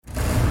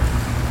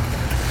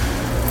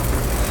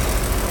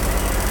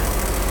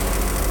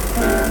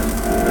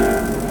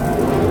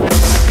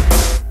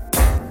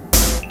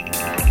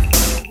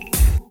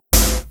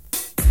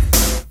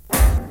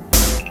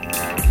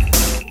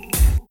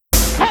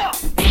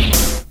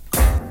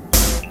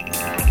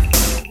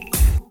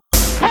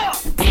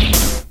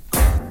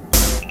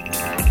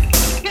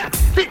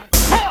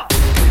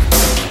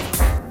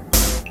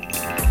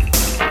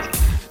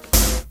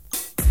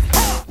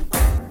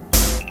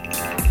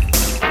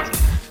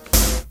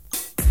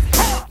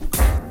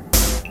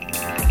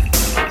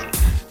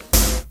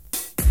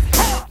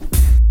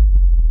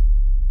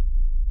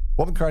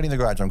Karate in the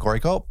Garage. I'm Corey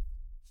Culp.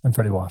 I'm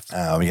Freddie Waft.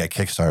 We got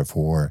Kickstart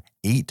for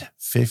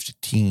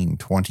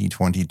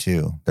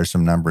 8/15/2022. There's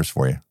some numbers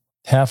for you.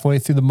 Halfway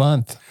through the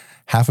month.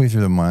 Halfway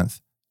through the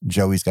month,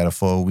 Joey's got a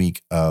full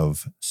week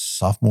of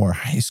sophomore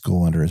high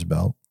school under his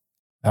belt.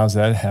 How's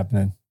that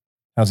happening?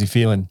 How's he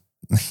feeling?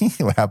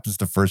 What happens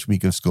the first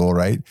week of school,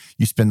 right?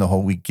 You spend the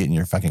whole week getting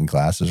your fucking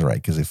classes right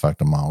because they fucked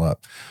them all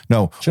up.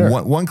 No,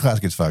 Sure. one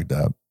class gets fucked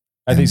up.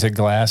 I think he said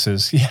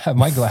glasses. Yeah,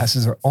 my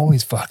glasses are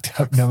always fucked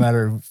up no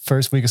matter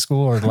first week of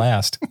school or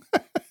last.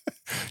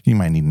 You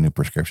might need a new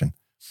prescription.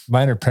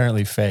 Mine are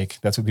apparently fake.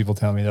 That's what people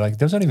tell me. They're like,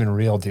 those aren't even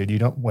real, dude. You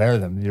don't wear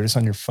them. You're just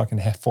on your fucking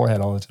forehead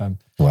all the time.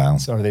 Wow.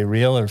 So are they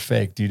real or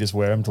fake? Do you just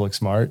wear them to look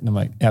smart? And I'm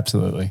like,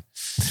 absolutely.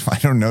 I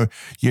don't know.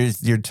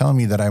 You're telling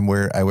me that I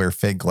wear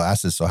fake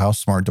glasses. So how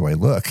smart do I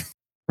look?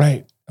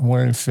 Right. I'm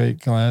wearing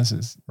fake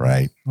glasses.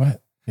 Right.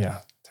 What? Yeah,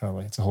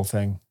 totally. It's a whole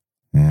thing.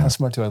 Yeah. How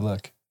smart do I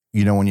look?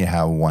 You know, when you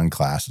have one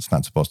class, it's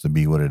not supposed to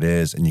be what it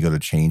is, and you go to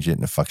change it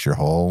and it fucks your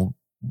whole,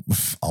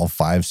 all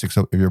 5-6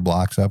 of your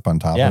blocks up on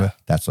top of it.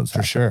 That's what's for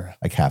happening. sure.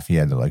 Like he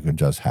had to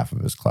adjust half of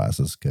his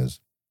classes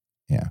because,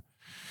 yeah.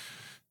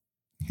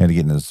 He had to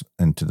get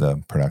into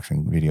the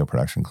video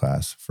production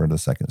class for the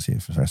second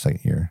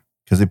year.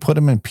 Because they put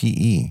him in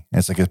PE. And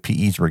it's like a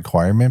PE's a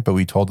requirement, but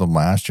we told him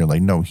last year,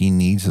 like, no, he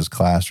needs his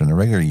class during the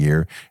regular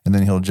year, and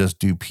then he'll just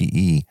do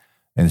PE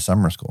in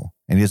summer school.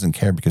 And he doesn't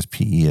care because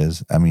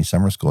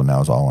summer school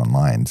now is all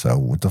online. So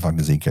what the fuck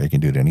does he care? He can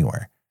do it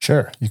anywhere.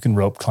 Sure. You can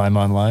rope climb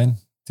online,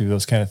 do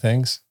those kind of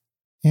things.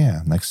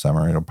 Yeah. Next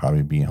summer, it'll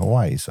probably be in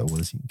Hawaii. So what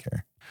does he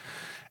care?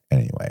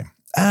 Anyway.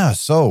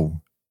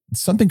 So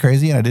something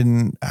crazy.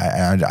 And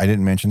I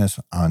didn't mention this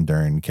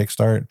during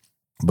Kickstart,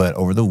 but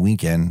over the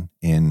weekend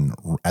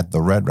at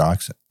the Red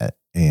Rocks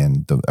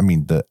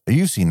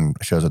you've seen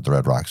shows at the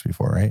Red Rocks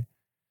before, right?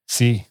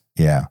 See.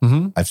 Yeah.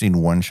 Mm-hmm. I've seen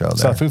one show there.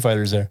 Saw Foo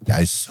Fighters there.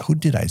 Who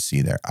did I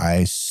see there?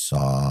 I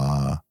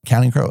saw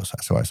Counting Crows.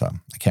 That's who I saw.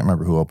 I can't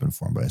remember who opened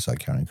for him, but I saw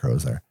Counting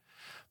Crows there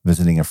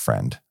visiting a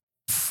friend.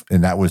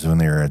 And that was when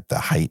they were at the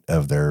height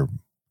of their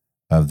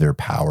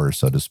power,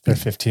 so to speak. Their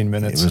 15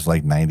 minutes. It was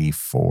like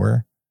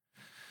 94.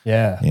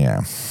 Yeah.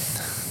 Yeah.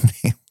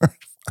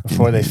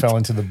 Before they fell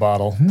into the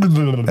bottle.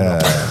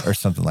 Or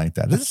something like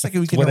that. This is the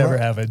second week in Whatever a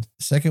row. happened.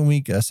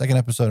 Second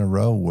episode in a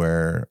row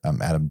where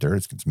Adam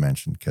Duritz gets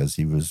mentioned because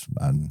he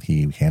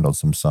handled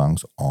some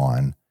songs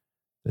on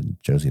the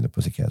Josie and the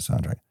Pussycat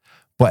soundtrack.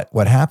 But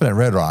what happened at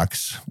Red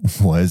Rocks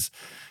was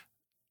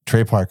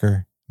Trey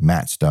Parker,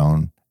 Matt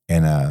Stone,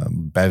 and a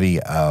bevy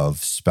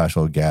of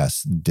special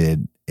guests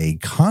did a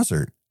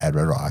concert at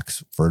Red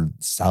Rocks for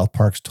South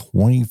Park's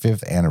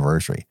 25th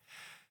anniversary.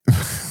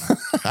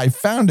 I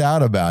found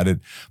out about it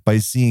by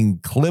seeing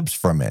clips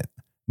from it.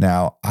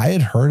 Now, I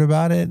had heard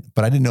about it,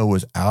 but I didn't know it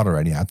was out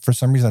already. For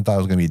some reason, I thought it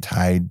was going to be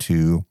tied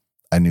to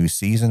a new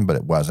season, but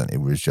it wasn't.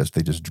 It was just,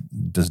 they just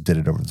did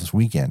it over this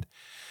weekend.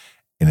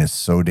 And it's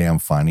so damn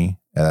funny.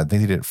 And I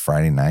think they did it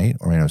Friday night,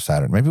 or maybe it was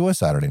Saturday. Maybe it was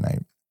Saturday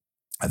night.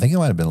 I think it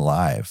might have been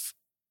live.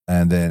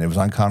 And then it was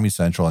on Comedy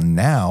Central. And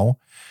now,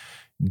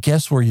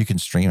 guess where you can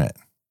stream it?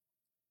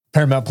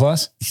 Paramount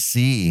Plus?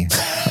 See.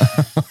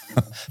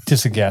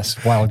 Just a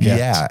guess. Wild guess.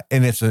 Yeah.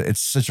 And it's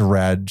such a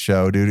rad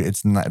show, dude.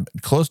 It's not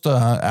close to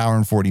an hour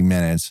and 40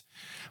 minutes,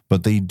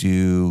 but they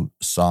do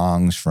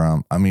songs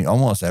from,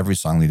 almost every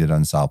song they did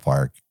on South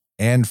Park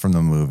and from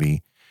the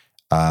movie.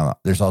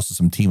 There's also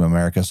some Team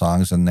America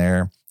songs in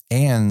there.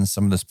 And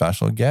some of the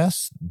special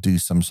guests do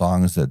some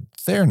songs that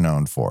they're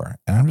known for.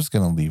 And I'm just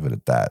going to leave it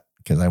at that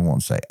because I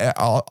won't say.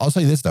 I'll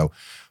say this, though.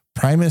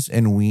 Primus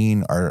and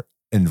Ween are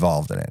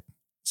involved in it.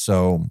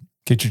 So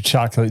get your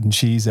chocolate and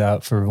cheese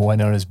out for one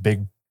known as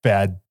Big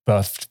Bad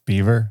Buffed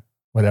Beaver,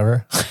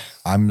 whatever.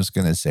 I'm just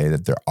going to say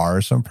that there are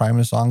some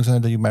Primus songs in it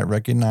that you might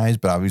recognize,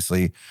 but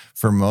obviously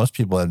for most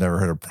people that have never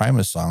heard a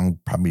Primus song,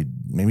 probably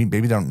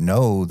maybe don't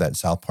know that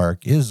South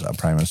Park is a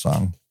Primus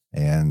song,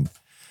 and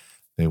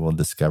they will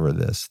discover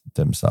this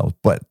themselves.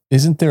 But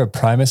isn't there a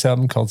Primus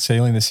album called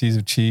Sailing the Seas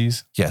of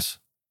Cheese? Yes.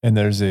 And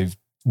there's a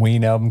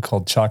Ween album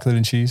called Chocolate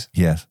and Cheese?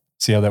 Yes.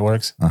 See how that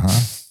works?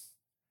 Uh-huh.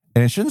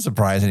 And it shouldn't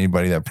surprise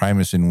anybody that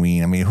Primus and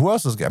Ween, who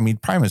else is,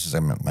 Primus is,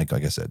 like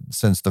I said,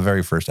 since the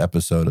very first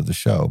episode of the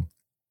show,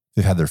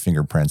 they've had their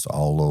fingerprints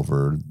all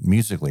over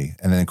musically.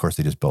 And then, of course,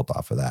 they just built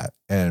off of that.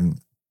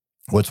 And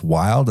what's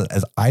wild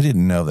is I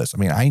didn't know this.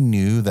 I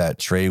knew that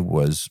Trey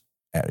was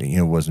a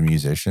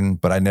musician,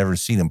 but I'd never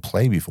seen him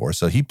play before.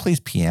 So he plays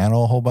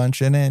piano a whole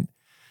bunch in it.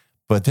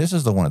 But this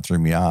is the one that threw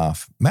me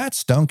off. Matt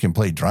Stone can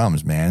play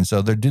drums, man.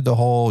 So they did the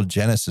whole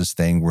Genesis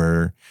thing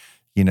where,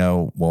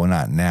 well,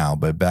 not now,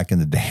 but back in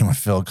the day when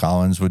Phil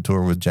Collins would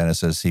tour with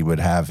Genesis, he would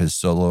have his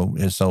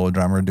solo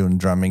drummer doing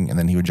drumming, and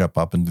then he would jump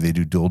up and they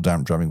do dual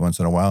drumming once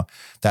in a while.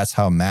 That's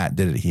how Matt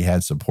did it. He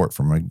had support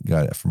from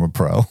a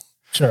pro.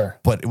 Sure.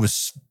 But it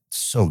was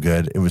so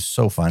good. It was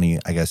so funny.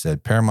 Like I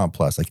said, Paramount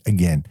Plus,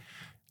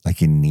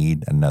 you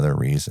need another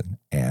reason.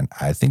 And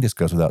I think this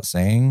goes without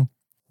saying,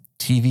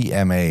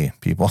 TVMA,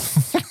 people.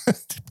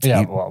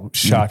 Yeah, well,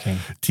 shocking.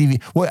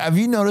 TV. Well, have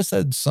you noticed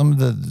that some of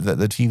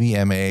the TV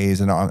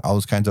MAs and all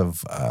those kinds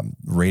of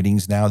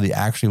ratings now, they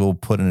actually will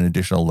put an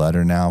additional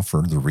letter now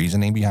for the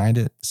reasoning behind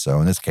it. So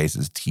in this case,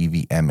 it's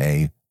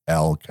TVMAL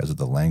because of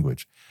the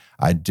language.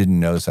 I didn't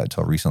notice that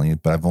till recently,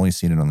 but I've only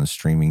seen it on the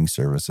streaming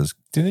services.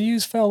 Do they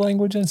use foul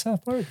language in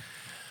South Park?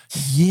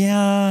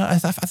 Yeah, I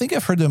think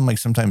I've heard them like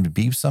sometimes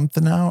beep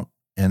something out,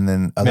 and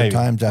then other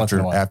times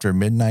after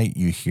midnight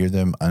you hear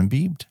them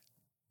unbeeped.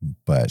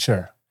 But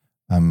sure.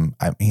 I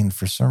mean,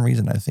 for some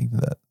reason, I think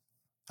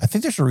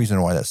there's a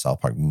reason why that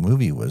South Park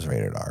movie was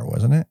rated R,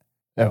 wasn't it?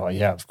 Oh,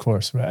 yeah, of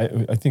course.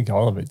 I think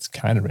all of it's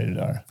kind of rated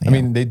R. Yeah. I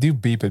mean, they do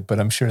beep it, but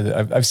I'm sure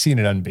that I've seen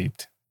it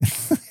unbeeped.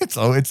 it's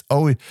always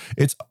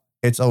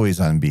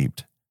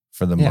unbeeped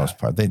for the most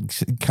part.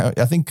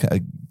 I think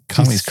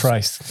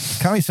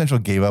Comedy Central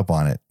gave up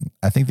on it.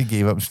 I think they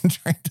gave up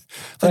trying to,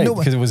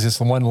 because it was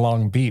just one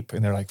long beep,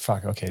 and they're like,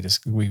 "Fuck, okay,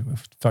 we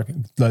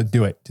fucking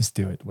do it, just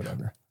do it,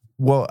 whatever."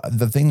 Well,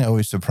 the thing that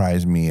always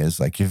surprised me is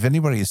like if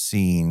anybody's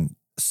seen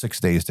 6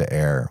 Days to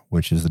Air,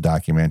 which is the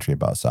documentary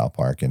about South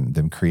Park and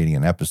them creating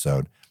an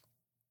episode,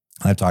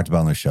 I've talked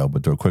about on the show,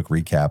 but do a quick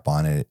recap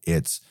on it.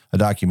 It's a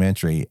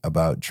documentary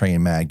about Trey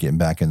and Matt getting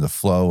back in the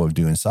flow of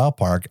doing South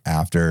Park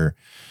after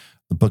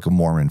the Book of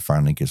Mormon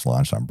finally gets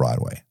launched on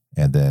Broadway.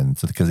 And then,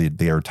 because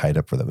they were tied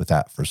up with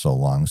that for so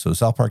long. So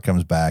South Park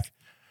comes back.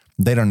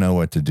 They don't know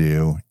what to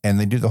do. And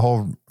they do the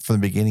whole, from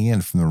the beginning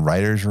in, from the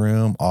writer's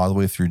room all the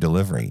way through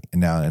delivery.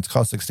 And now it's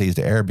called 6 Days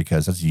to Air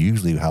because that's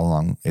usually how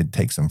long it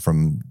takes them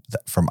from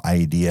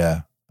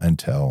idea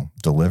until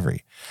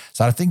delivery.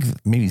 So I think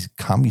maybe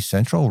Comedy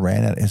Central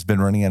has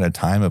been running out of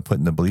time of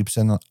putting the bleeps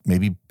in,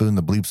 maybe putting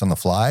the bleeps on the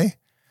fly.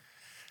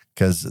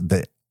 Because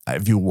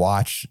if you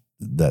watch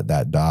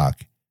that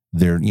doc,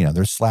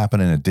 they're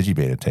slapping in a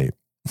digibeta tape.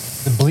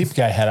 The bleep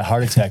guy had a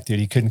heart attack, dude.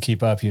 He couldn't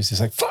keep up. He was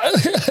just like,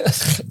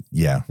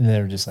 yeah. And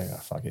they were just like, oh,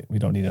 fuck it. We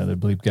don't need another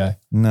bleep guy.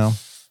 No.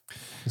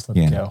 Just let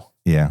it go.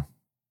 Yeah.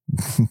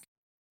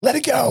 Let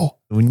it go.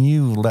 When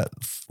you let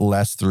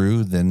less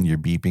through than you're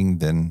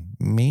beeping, then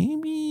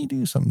maybe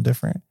do something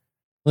different.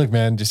 Look,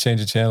 man, just change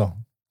the channel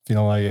if you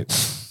don't like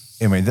it.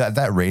 Anyway,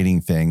 that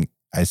rating thing,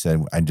 I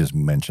just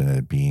mentioned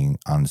it being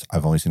on,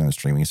 I've only seen it on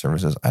streaming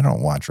services. I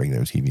don't watch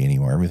regular TV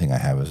anymore. Everything I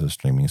have is a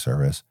streaming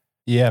service.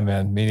 Yeah,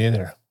 man, me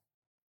neither.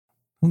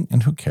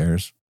 And who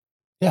cares?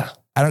 Yeah.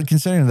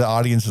 Considering the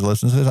audience is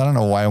listening to this, I don't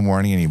know why I'm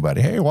warning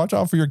anybody. Hey, watch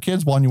out for your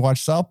kids while you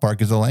watch South Park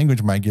because the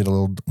language might get a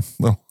little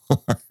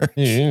harsh.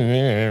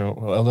 A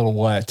little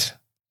what?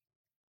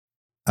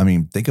 I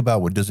mean, think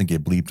about what doesn't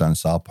get bleeped on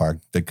South Park.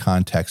 The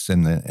context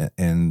and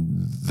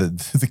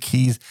the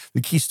key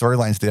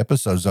storylines, the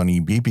episodes don't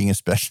need beeping,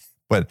 especially.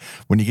 But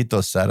when you get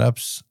those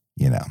setups,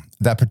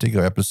 that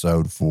particular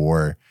episode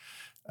for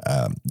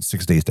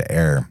 6 Days to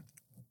Air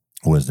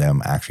was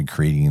them actually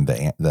creating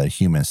the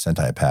human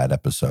centipede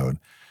episode.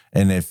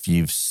 And if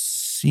you've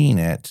seen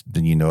it,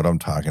 then you know what I'm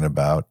talking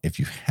about. If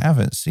you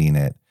haven't seen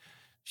it,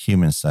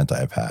 human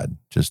centipede,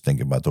 just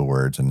think about the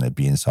words and it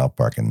being South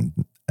Park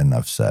and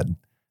enough said.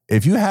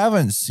 If you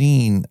haven't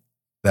seen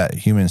that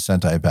human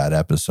centipede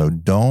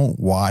episode, don't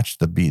watch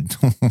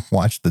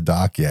watch the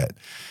doc yet.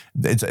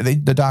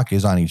 The doc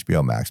is on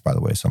HBO Max, by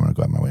the way, so I'm going to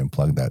go out of my way and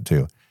plug that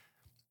too.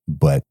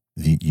 But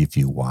if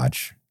you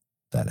watch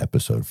that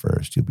episode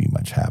first, you'll be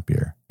much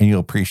happier and you'll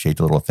appreciate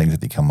the little things that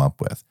they come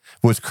up with.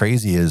 What's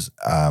crazy is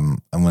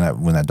when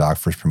that doc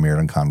first premiered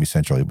on Comedy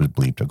Central, it was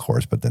bleeped, of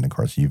course, but then of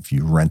course if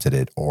you rented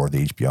it or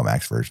the HBO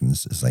Max version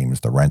is the same as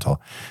the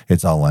rental,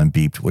 it's all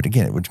unbeeped,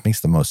 which makes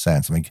the most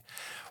sense. I mean,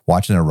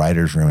 watching the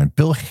writer's room, and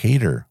Bill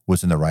Hader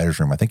was in the writer's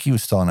room. I think he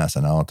was still on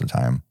SNL at the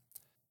time.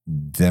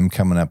 Them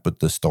coming up with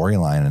the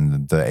storyline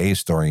and the A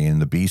story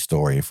and the B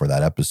story for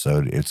that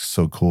episode, it's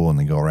so cool. And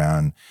they go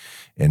around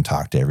and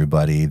talk to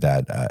everybody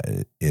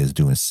that is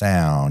doing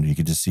sound. You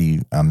could just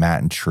see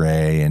Matt and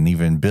Trey and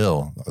even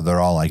Bill. They're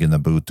all like in the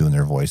booth doing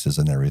their voices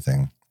and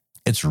everything.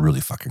 It's really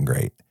fucking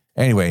great.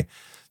 Anyway,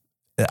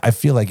 I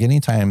feel like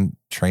anytime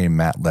Trey and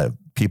Matt let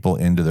people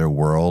into their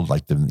world,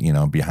 like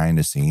the behind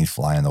the scenes,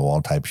 fly on the wall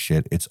type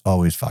shit, it's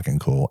always fucking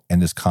cool.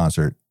 And this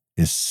concert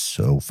is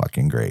so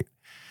fucking great.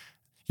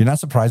 You're not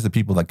surprised the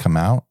people that come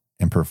out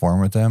and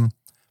perform with them,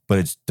 but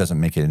it doesn't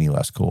make it any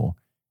less cool.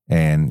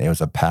 And it was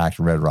a packed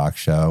Red Rock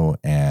show.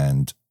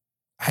 And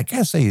I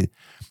gotta say,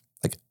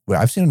 like,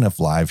 I've seen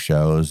enough live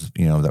shows,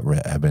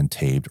 that have been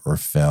taped or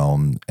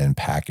filmed and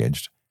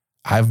packaged.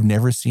 I've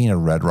never seen a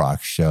Red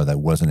Rock show that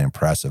wasn't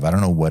impressive. I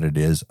don't know what it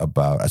is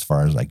about as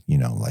far as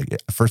the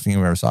first thing I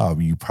ever saw,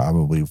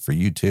 for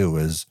you too,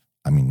 is,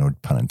 I mean, no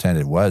pun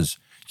intended, was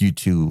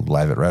U2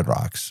 live at Red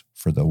Rocks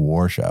for the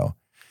War show.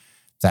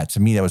 That,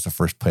 to me, that was the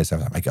first place I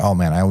was like, oh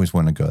man, I always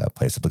want to go to that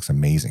place. It looks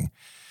amazing.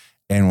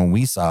 And when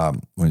we saw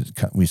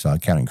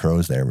Counting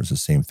Crows there, it was the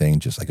same thing,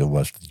 just like it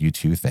was the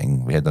U2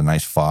 thing. We had the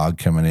nice fog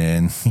coming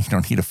in. You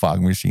don't need a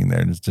fog machine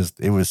there.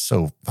 It was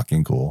so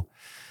fucking cool.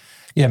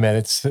 Yeah, man,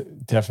 it's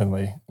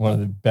definitely one of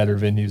the better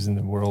venues in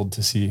the world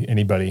to see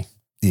anybody.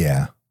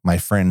 Yeah. My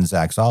friend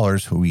Zach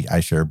Zollers, who I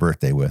share a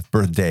birthday with,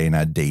 birthday,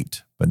 not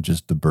date, but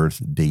just the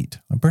birth date.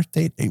 A birth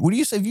date. What do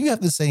you say if you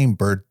have the same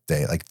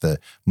birthday, like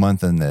the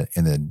month and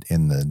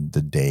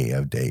the day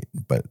of date,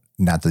 but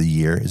not the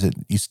year? Is it?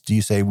 Do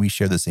you say we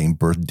share the same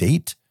birth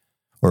date,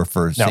 or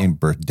for same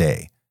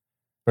birthday?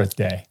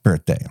 Birthday.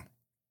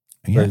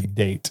 Yeah. Birth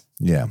date.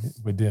 Yeah.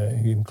 Would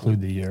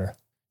include the year.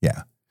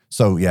 Yeah.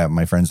 So yeah,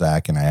 my friend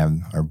Zach and I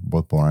are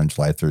both born on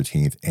July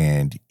 13th,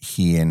 and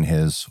he and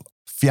his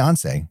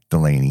fiance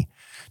Delaney,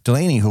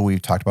 who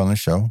we've talked about on the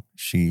show,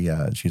 she's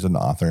an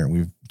author, and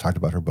we've talked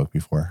about her book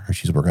before.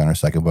 She's working on her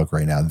second book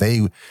right now.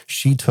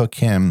 She took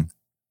him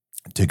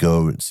to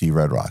go see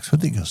Red Rocks. Who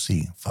did they go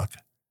see? Fuck,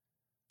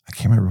 I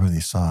can't remember who they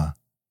saw.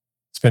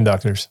 Spin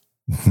Doctors.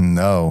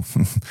 No,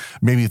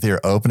 maybe if they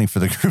were opening for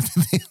the group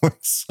that they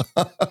went saw.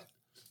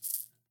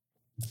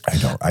 I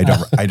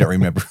don't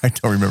remember. I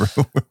don't remember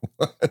who it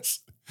was.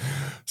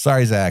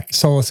 Sorry, Zach.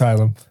 Soul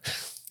Asylum.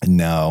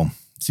 No.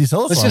 See,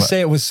 Soul Asylum. Let's just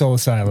say it was Soul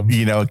Asylum.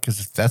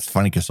 Because that's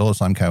funny. Because Soul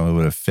Asylum kind of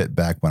would have fit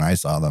back when I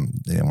saw them.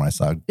 When I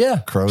saw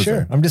Crows.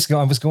 Sure. I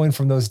was going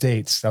from those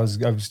dates. I was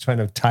trying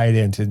to tie it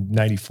into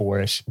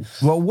 94-ish.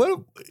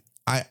 Well,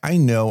 I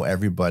know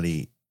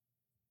everybody.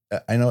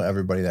 I know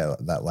everybody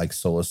that likes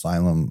Soul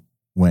Asylum.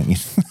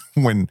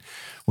 When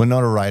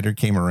Winona Ryder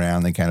came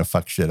around, they kind of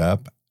fucked shit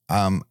up.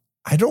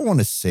 I don't want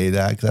to say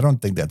that because I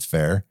don't think that's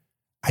fair.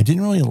 I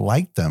didn't really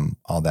like them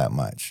all that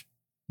much.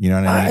 You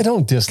know what I mean? I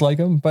don't dislike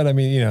them, but I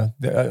mean,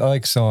 I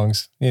like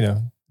songs,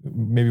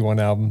 maybe one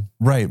album.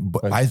 Right.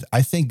 But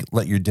I think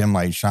Let Your Dim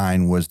Light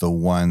Shine was the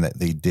one that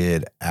they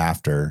did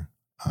after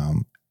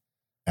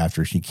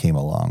she came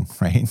along,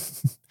 right?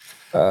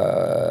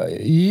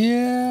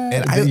 Yeah.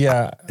 And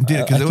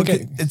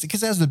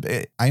because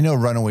I know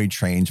Runaway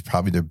Train's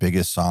probably their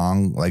biggest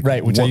song.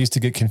 Which I used to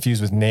get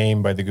confused with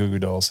Name by the Goo Goo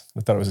Dolls.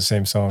 I thought it was the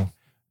same song.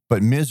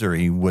 But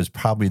Misery was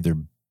probably their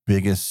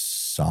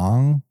biggest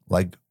song.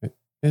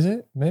 Is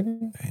it? Maybe?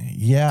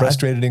 Yeah.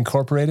 Frustrated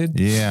Incorporated?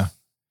 Yeah.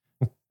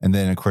 And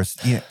then, of course,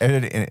 I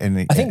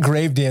think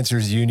Grave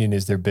Dancers Union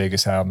is their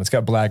biggest album. It's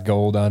got Black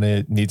Gold on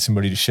it, Need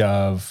Somebody to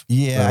Shove.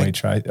 Yeah.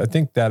 I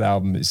think that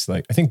album is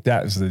I think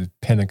that was the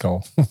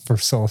pinnacle for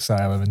Soul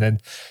Asylum. And then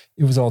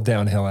it was all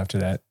downhill after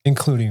that,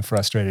 including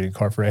Frustrated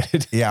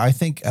Incorporated. Yeah, I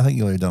think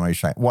You Only Done My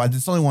Shine. Well,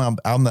 it's only one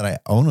album that I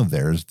own of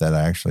theirs that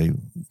I actually,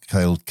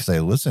 because I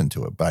listened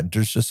to it, but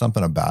there's just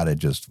something about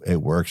it,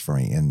 it works for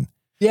me. And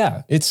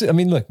yeah,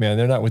 look, man,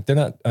 they're not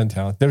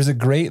untalented. There's a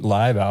great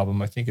live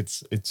album. I think I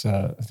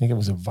think it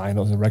was a vinyl,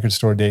 it was a Record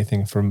Store Day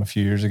thing from a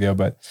few years ago,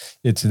 but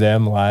it's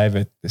them live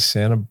at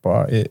the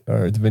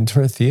or the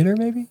Ventura Theater,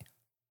 maybe?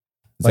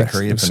 Is that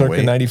Hurry Up and Circa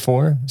Wait?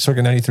 94,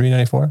 Circa 93,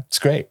 94. It's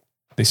great.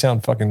 They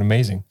sound fucking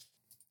amazing.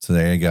 So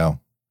there you go.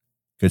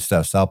 Good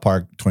stuff. South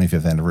Park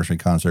 25th anniversary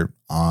concert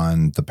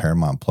on the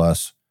Paramount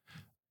Plus.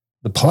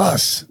 The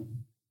Plus.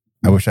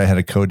 I wish I had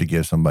a code to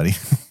give somebody.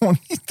 They're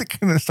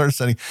going to start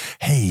sending,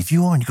 hey, if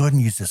you want, go ahead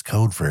and use this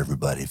code for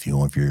everybody. If your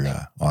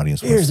audience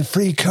wants. Here's a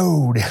free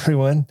code,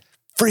 everyone.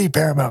 Free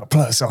Paramount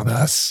Plus on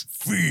us.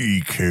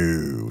 Free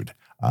code.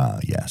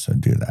 Yeah, so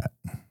do that.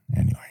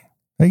 Anyway,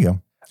 there you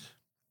go.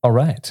 All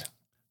right.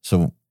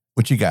 So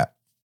what you got?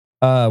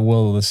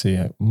 Well, let's see.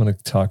 I'm going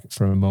to talk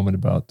for a moment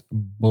about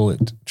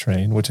Bullet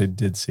Train, which I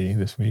did see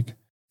this week.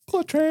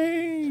 Bullet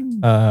Train.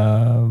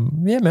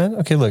 Yeah, man.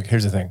 Okay, look,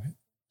 here's the thing.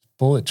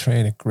 Bullet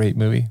Train a great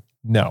movie?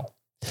 No.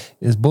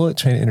 Is Bullet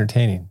Train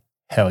entertaining?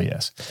 Hell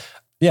yes.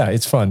 Yeah,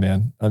 it's fun,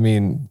 man. I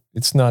mean,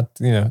 it's not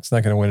going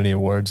to win any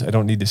awards. I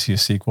don't need to see a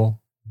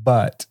sequel,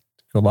 but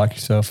go lock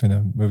yourself in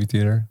a movie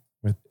theater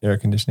with air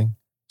conditioning.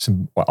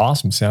 Some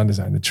awesome sound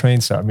design. The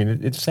train stuff. I mean,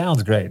 it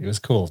sounds great. It was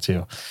cool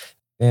too.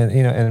 And,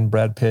 and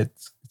Brad Pitt,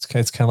 it's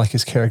kind of like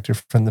his character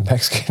from The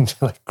Mexican,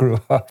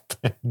 grew up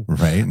and,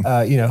 right.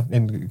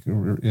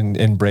 and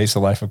embrace a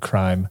life of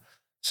crime.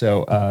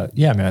 So,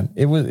 yeah, man,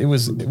 it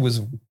was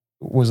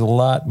a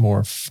lot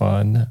more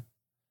fun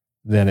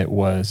than it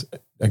was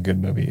a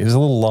good movie. It was a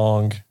little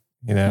long,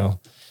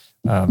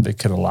 they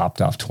could have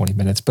lopped off 20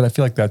 minutes, but I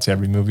feel like that's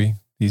every movie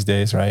these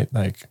days, right?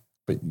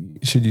 But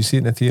should you see it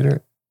in the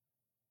theater?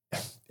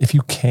 If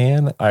you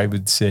can, I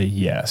would say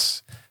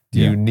yes. Do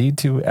you need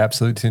to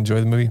absolutely enjoy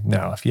the movie?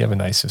 No, if you have a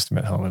nice system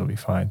at home, it'll be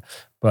fine.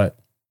 But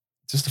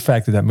just the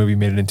fact that movie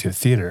made it into a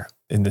theater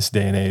in this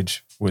day and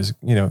age was,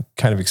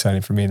 kind of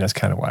exciting for me. And that's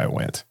kind of why I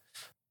went.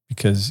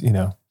 Because,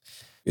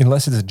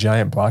 unless it's a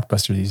giant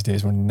blockbuster these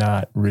days, we're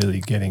not really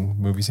getting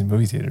movies in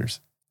movie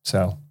theaters.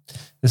 So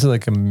this is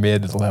like a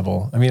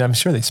mid-level. I mean, I'm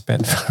sure they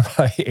spent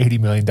probably $80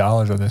 million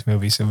on this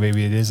movie. So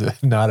maybe it is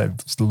not a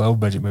low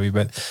budget movie,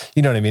 but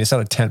you know what I mean? It's not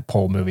a tent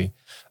pole movie.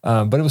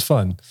 But it was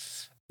fun.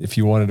 If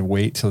you wanted to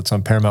wait till it's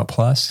on Paramount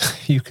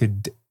Plus, you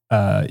could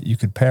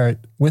pair it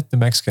with The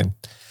Mexican.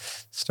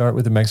 Start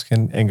with The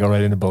Mexican and go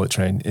right into Bullet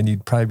Train, and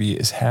you'd probably be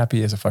as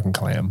happy as a fucking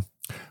clam.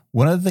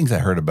 One of the things I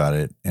heard about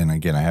it, and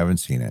again, I haven't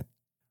seen it,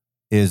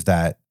 is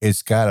that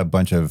it's got a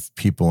bunch of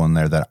people in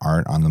there that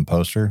aren't on the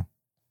poster.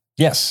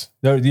 Yes.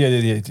 No, yeah.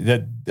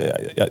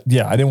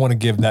 I didn't want to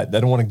give that. I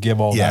don't want to give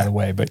all that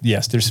away, but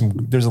yes, there's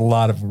a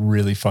lot of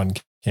really fun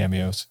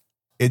cameos.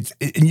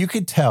 And you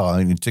could tell,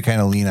 I mean, to kind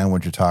of lean on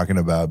what you're talking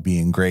about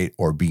being great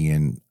or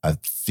being a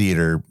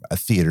theater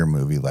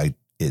movie, like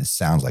it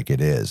sounds like it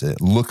is.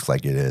 It looks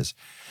like it is.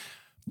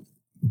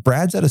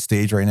 Brad's at a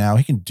stage right now,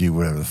 he can do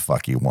whatever the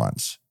fuck he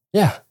wants.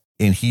 Yeah.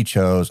 And he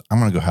chose, I'm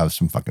going to go have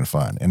some fucking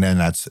fun. And then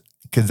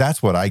because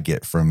that's what I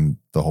get from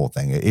the whole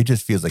thing. It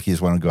just feels like he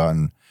just want to go out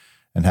and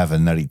have a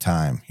nutty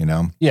time, you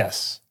know?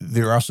 Yes.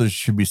 There also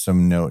should be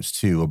some notes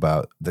too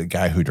about the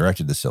guy who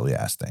directed the silly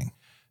ass thing.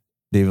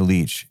 David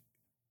Leitch.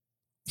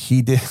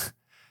 He's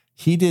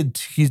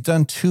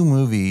done 3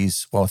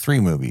 movies,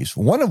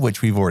 one of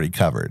which we've already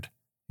covered.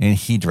 And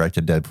he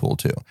directed Deadpool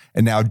 2.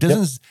 And now it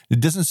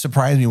doesn't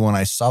surprise me when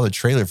I saw the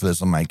trailer for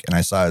this. And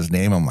I saw his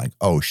name. I'm like,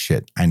 oh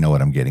shit, I know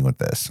what I'm getting with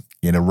this.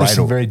 You know, right? There's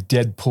some very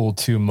Deadpool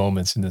 2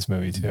 moments in this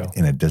movie too.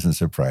 And it doesn't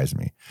surprise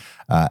me.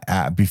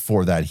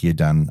 Before that, he had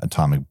done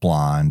Atomic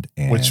Blonde,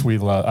 which we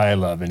love. I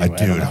love anyway.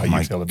 Dude, I don't know how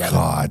you feel about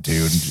God,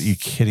 dude, are you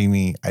kidding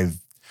me?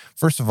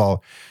 First of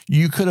all,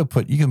 you can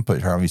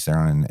put Harvey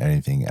Steron in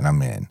anything, and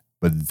I'm in.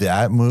 But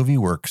that movie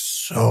works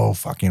so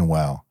fucking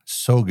well.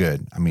 So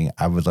good. I mean,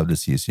 I would love to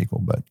see a sequel,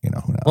 but who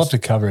knows? We'll have to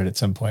cover it at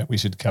some point. We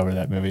should cover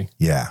that movie.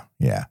 Yeah.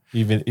 Yeah.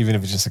 Even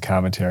if it's just a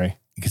commentary.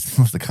 Because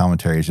most of the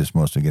commentary is just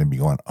mostly going to be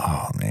going,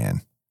 oh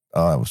man.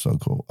 Oh, that was so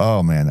cool.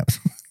 Oh man. That was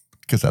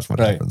because that's what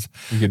happens.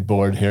 You get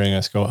bored hearing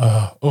us go,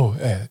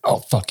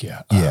 oh, fuck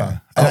yeah. Yeah.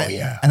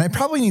 Yeah. And I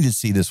probably need to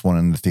see this one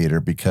in the theater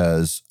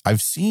because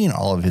I've seen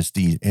all of his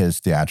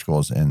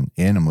theatricals in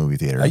a movie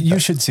theater. You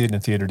should see it in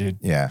the theater, dude.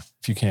 Yeah.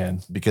 If you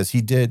can. Because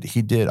he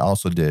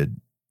also did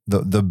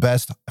the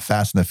best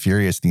Fast and the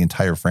Furious, the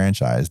entire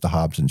franchise, the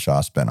Hobbs and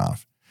Shaw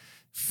spinoff.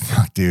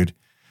 Fuck, dude.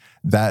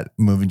 That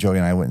movie, Joey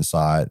and I went and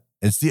saw it.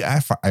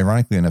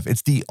 Ironically enough,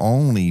 it's the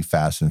only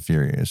Fast and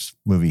Furious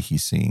movie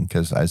he's seen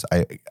because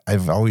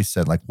I've always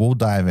said, like, we'll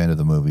dive into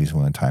the movies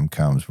when the time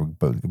comes,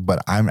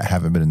 but I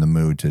haven't been in the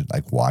mood to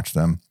like watch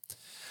them,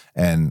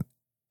 and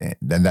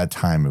then that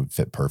time it would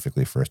fit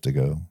perfectly for us to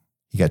go.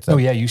 Oh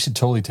yeah, you should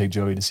totally take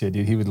Joey to see it,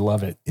 dude. He would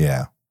love it.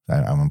 Yeah,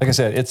 I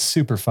said, it's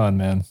super fun,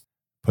 man.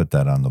 Put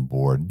that on the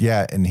board.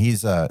 Yeah, and he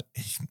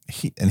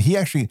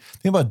actually,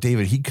 think about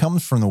David. He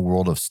comes from the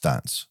world of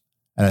stunts,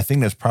 and I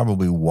think that's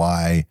probably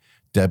why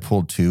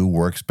Deadpool 2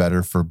 works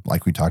better for,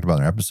 like we talked about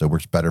in our episode,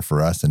 works better for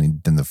us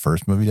than the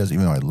first movie does,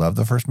 even though I love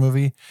the first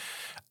movie.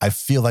 I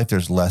feel like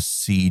there's less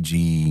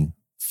CG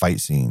fight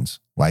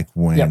scenes, like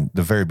when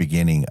the very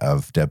beginning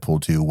of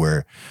Deadpool 2,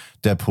 where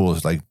Deadpool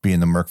is like being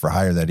the merc for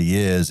hire that he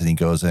is, and he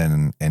goes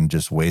in and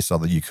just wastes all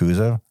the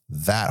Yakuza.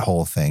 That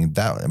whole thing,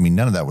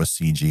 none of that was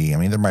CG. I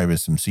mean, there might have been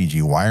some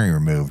CG wiring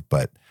removed,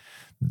 but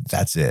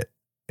that's it.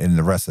 And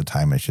the rest of the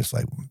time, it's just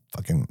like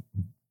fucking...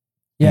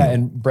 Yeah,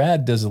 and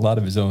Brad does a lot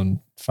of his own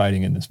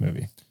fighting in this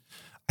movie.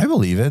 I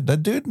believe it.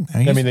 That dude.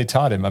 They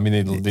taught him. I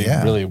mean,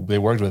 they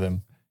worked with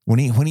him. When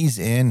he's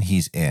in,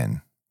 he's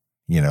in.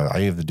 All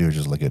you have to do is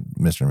just look at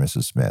Mr. and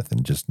Mrs. Smith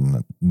and just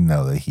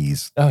know that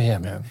he's. Oh yeah,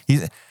 man.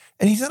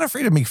 He's not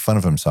afraid to make fun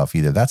of himself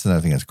either. That's another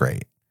thing that's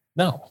great.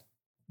 No.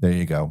 There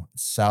you go.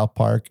 South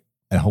Park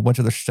and a whole bunch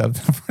of other stuff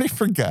that I've already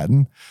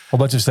forgotten. Whole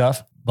bunch of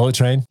stuff. Bullet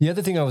Train. The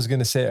other thing I was going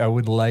to say,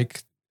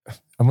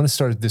 I'm going to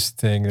start this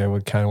thing that I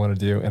would kind of want to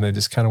do, and I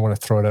just kind of want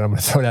to throw it out. I'm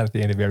going to throw it out at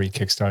the end of every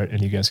Kickstart,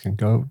 and you guys can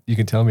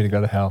tell me to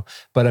go to hell.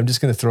 But I'm just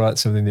going to throw out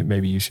something that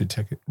maybe you should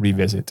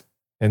revisit.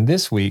 And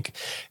this week,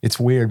 it's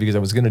weird because I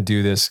was going to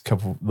do this I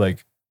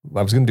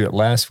was going to do it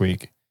last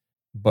week,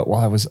 but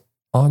while I was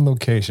on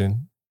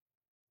location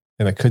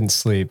and I couldn't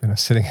sleep and I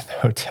was sitting in the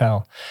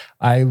hotel,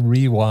 I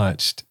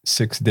rewatched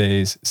 6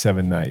 Days,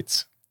 7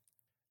 Nights.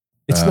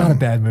 It's not a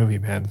bad movie,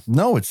 man.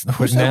 No, it's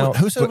who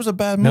said it was a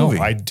bad movie?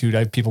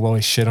 No, people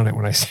always shit on it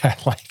when I say I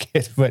like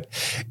it, but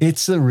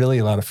it's really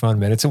a lot of fun,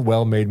 man. It's a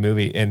well-made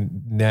movie,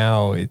 and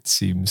now it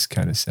seems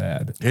kind of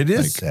sad. It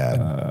is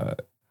sad.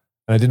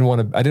 I didn't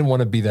want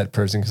to be that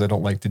person because I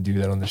don't like to do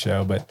that on the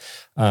show. But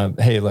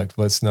hey, look,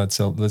 let's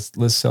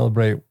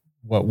celebrate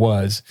what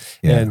was,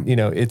 and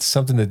it's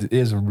something that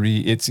is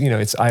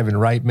it's Ivan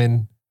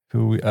Reitman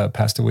who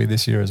passed away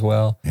this year as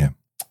well. Yeah.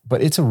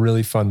 But it's a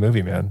really fun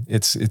movie, man.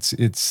 It's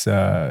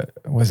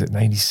was it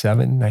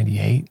 97,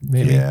 98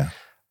 maybe? Yeah.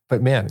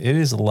 But man, it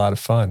is a lot of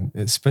fun,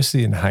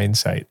 especially in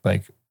hindsight.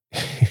 Like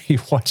you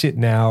watch it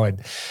now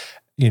and,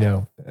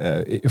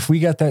 if we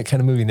got that kind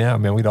of movie now,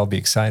 man, we'd all be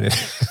excited.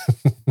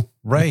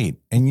 Right.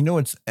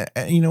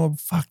 And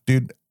fuck,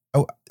 dude.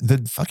 Oh, the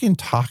fucking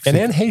toxic. And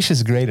Anne Heche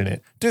is great in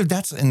it. Dude,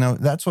 that's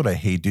what I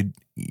hate, dude.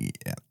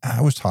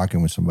 I was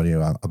talking with somebody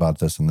about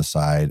this on the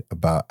side,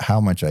 about how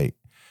much I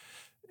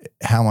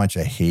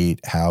hate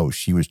how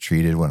she was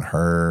treated when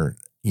her,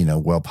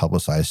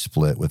 well-publicized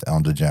split with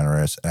Ellen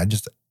DeGeneres.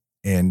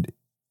 And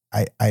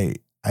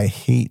I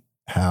hate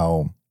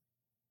how,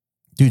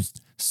 dude,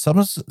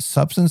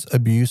 substance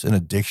abuse and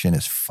addiction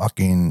is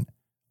fucking...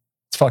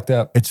 It's fucked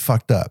up. It's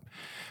fucked up.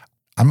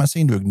 I'm not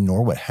saying to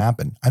ignore what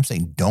happened. I'm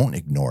saying don't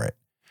ignore it.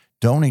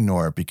 Don't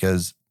ignore it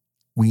because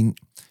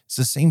It's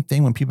the same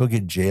thing when people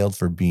get jailed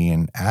for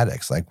being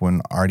addicts. Like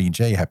when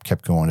RDJ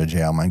kept going to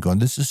jail, I'm going,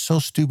 this is so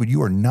stupid.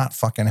 You are not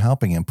fucking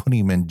helping him, putting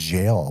him in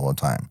jail all the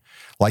time.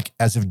 Like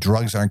as if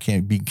drugs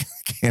can't be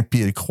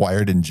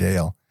acquired in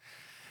jail.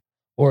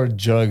 Or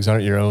drugs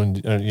aren't your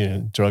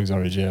own, drugs are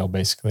a jail,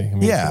 basically. I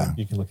mean, Yeah.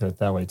 you can look at it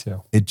that way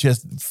too. It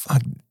just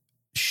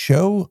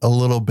show a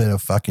little bit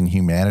of fucking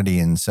humanity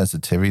and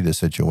sensitivity to the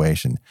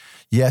situation.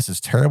 Yes,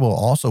 it's terrible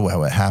also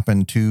what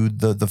happened to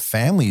the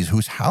families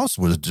whose house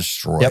was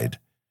destroyed. Yep.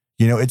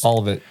 It's all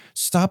of it.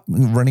 Stop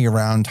running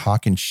around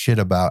talking shit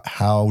about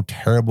how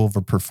terrible of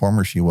a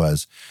performer she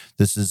was.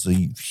 This is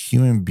a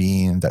human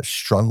being that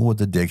struggled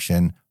with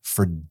addiction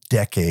for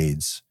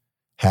decades,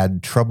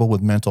 had trouble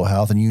with mental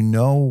health. And you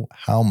know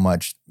how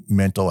much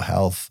mental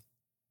health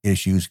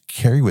issues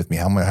carry with me,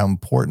 how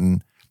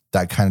important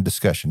that kind of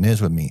discussion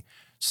is with me.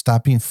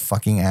 Stop being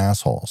fucking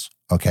assholes,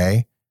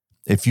 okay?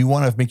 If you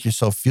want to make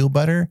yourself feel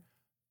better,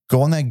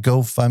 go on that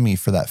GoFundMe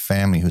for that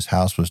family whose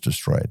house was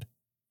destroyed.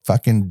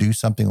 Fucking do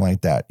something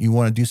like that. You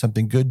want to do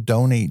something good,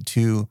 donate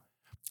to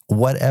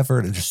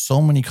whatever. There's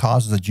so many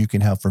causes that you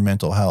can help for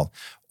mental health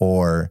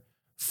or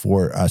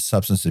for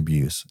substance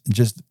abuse.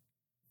 Just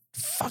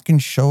fucking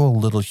show a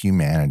little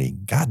humanity.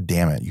 God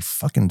damn it, you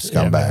fucking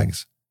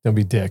scumbags. Don't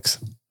be dicks.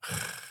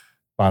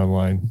 Bottom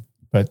line.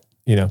 But,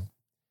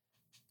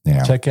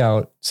 check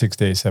out 6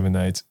 Days, 7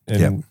 Nights.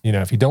 And,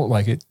 if you don't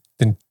like it,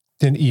 then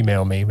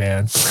email me,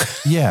 man.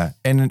 Yeah.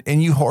 And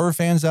you horror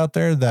fans out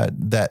there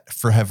that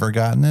have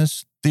forgotten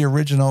this, the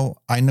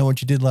original I Know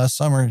What You Did Last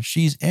Summer,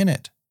 she's in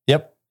it.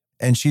 Yep.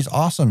 And she's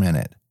awesome in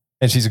it.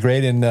 And she's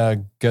great in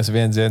Gus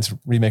Van Zant's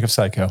remake of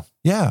Psycho.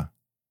 Yeah.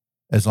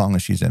 As long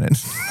as she's in it.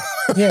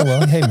 Yeah,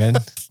 well, hey, man.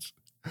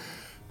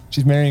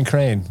 She's Marion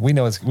Crane. We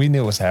knew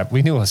it was happening.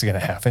 We knew it was going to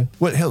happen.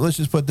 Let's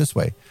just put it this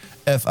way.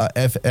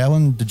 If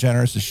Ellen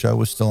DeGeneres' show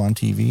was still on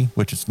TV,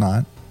 which it's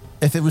not,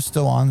 if it was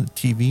still on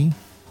TV,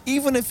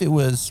 even if it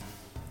was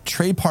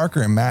Trey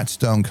Parker and Matt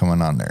Stone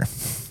coming on there,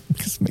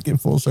 just make it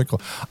full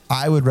circle,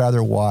 I would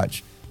rather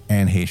watch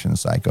Anne Haitian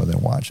Psycho than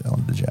watch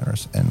Ellen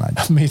DeGeneres.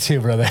 And me too,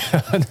 brother.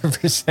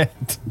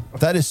 100%.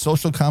 That is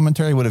social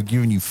commentary I would have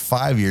given you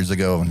 5 years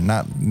ago.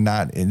 Not.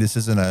 This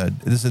isn't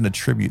a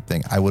tribute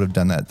thing. I would have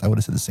done that. I would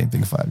have said the same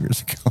thing 5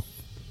 years ago.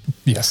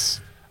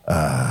 Yes.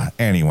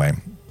 Anyway,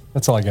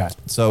 that's all I got.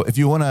 So if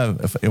you want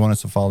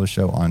us to follow the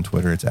show on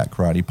Twitter, it's at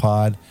Karate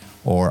Pod,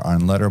 or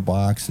on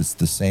Letterboxd, it's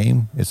the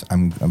same.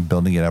 I'm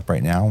building it up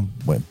right now.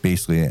 But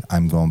basically,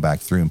 I'm going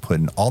back through and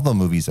putting all the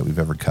movies that we've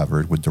ever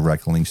covered with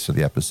direct links to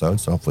the episode.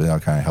 So hopefully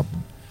that'll kind of help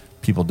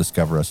people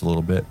discover us a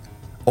little bit.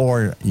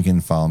 Or you can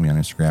follow me on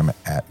Instagram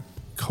at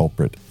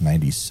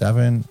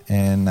Culprit97.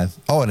 And if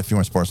you want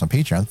to support us on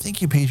Patreon,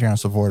 thank you, Patreon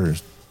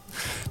supporters.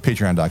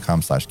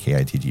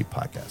 Patreon.com/KITG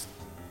podcast.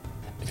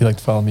 If you'd like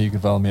to follow me, you can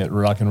follow me at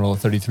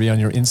rockandroll33 on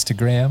your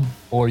Instagram,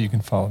 or you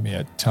can follow me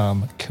at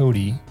Tom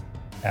Cody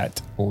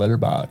at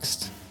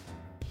Letterboxd.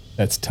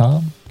 That's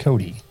Tom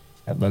Cody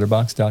at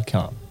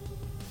letterboxd.com.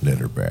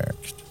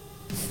 Letterboxd.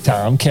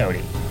 Tom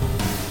Cody.